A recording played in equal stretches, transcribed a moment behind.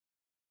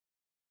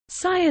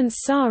Science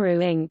Saru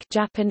Inc.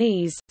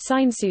 Japanese,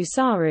 Seinsu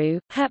Saru,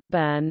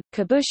 Hepburn,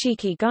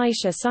 Kabushiki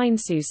Gaisha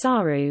Seinsu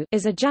Saru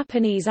is a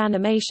Japanese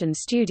animation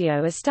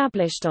studio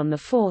established on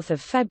 4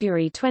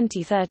 February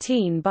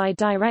 2013 by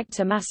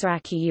director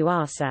Masaaki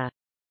Yuasa.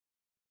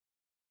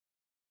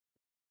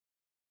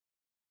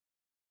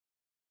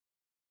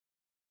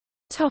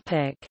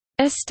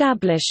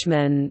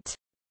 Establishment.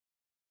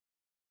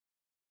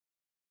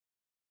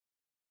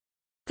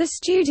 The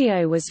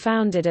studio was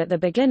founded at the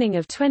beginning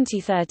of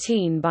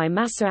 2013 by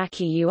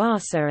Masaaki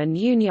Yuasa and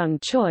Yoon-young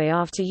Choi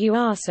after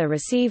Yuasa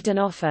received an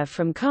offer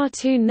from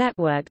Cartoon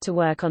Network to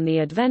work on the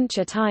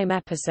Adventure Time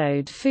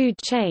episode Food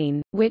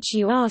Chain, which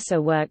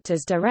Yuasa worked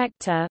as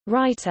director,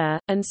 writer,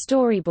 and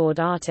storyboard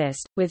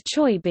artist, with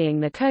Choi being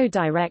the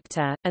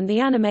co-director, and the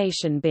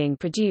animation being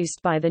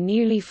produced by the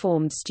newly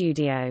formed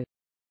studio.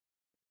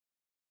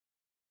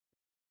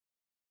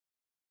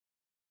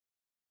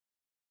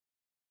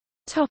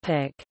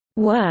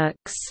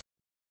 Works.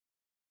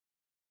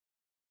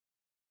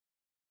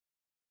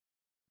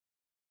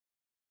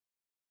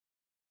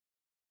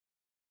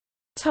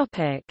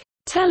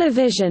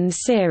 Television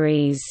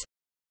series.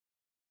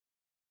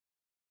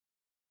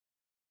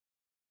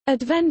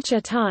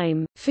 Adventure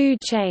Time, Food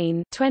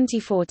Chain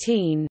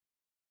 2014.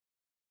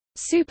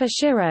 Super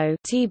Shiro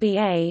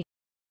TBA.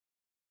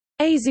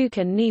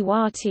 Eizukan ni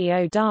wati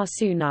o da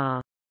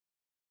suna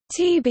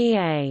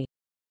TBA.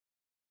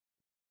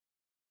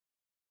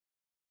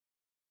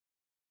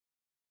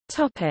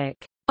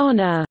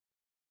 Honor.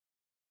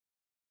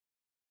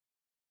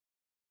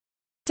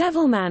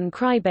 Devilman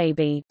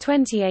Crybaby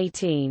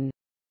 2018.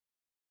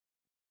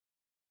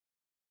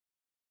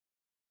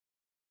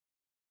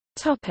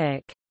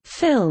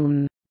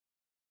 Film.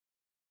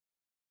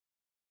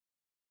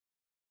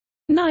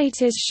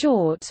 Night is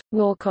Short,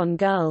 Walk on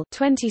Girl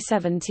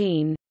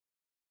 2017.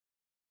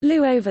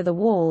 Lu Over the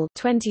Wall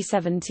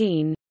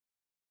 2017.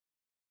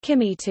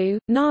 Kimitu,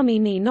 Nami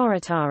ni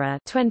Noritara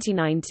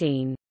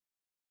 2019.